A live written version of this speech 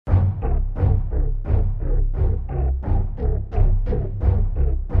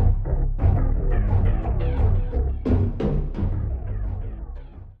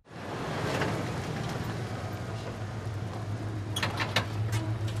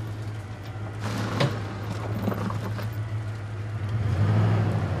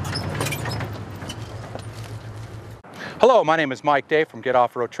Hello, my name is Mike Day from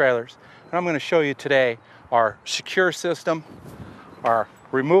Getoffroad Trailers, and I'm going to show you today our secure system, our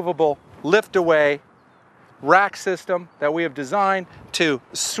removable lift-away rack system that we have designed to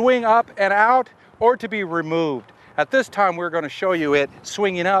swing up and out or to be removed. At this time, we're going to show you it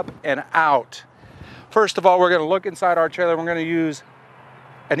swinging up and out. First of all, we're going to look inside our trailer. We're going to use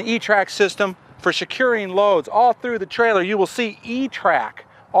an E-track system for securing loads all through the trailer. You will see E-track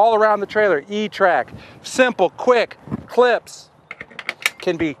all around the trailer. E-track, simple, quick clips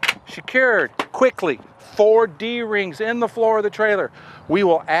can be secured quickly. 4 D-rings in the floor of the trailer. We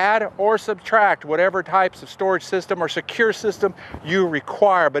will add or subtract whatever types of storage system or secure system you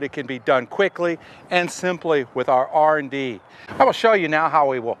require, but it can be done quickly and simply with our R&D. I will show you now how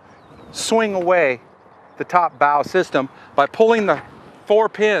we will swing away the top bow system by pulling the 4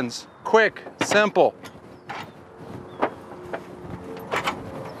 pins. Quick, simple.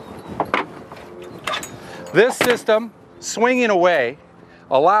 This system, swinging away,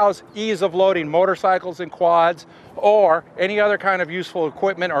 allows ease of loading motorcycles and quads or any other kind of useful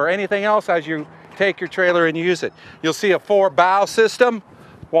equipment or anything else as you take your trailer and use it. You'll see a 4 bow system,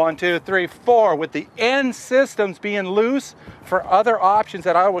 1, 2, 3, 4, with the end systems being loose for other options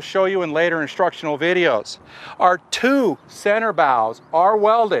that I will show you in later instructional videos. Our 2 center bows are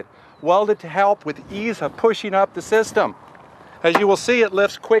welded to help with ease of pushing up the system. As you will see, it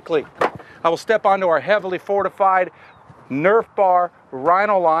lifts quickly. I will step onto our heavily fortified Nerf bar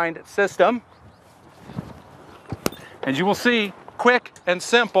rhino-lined system. As you will see, quick and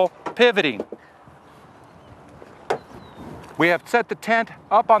simple pivoting. We have set the tent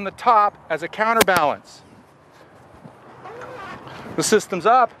up on the top as a counterbalance. The system's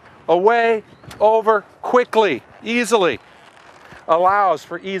up, away, over, quickly, easily. Allows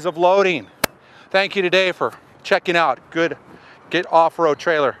for ease of loading. Thank you today for checking out good Getoffroad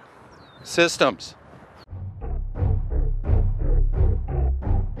trailer systems.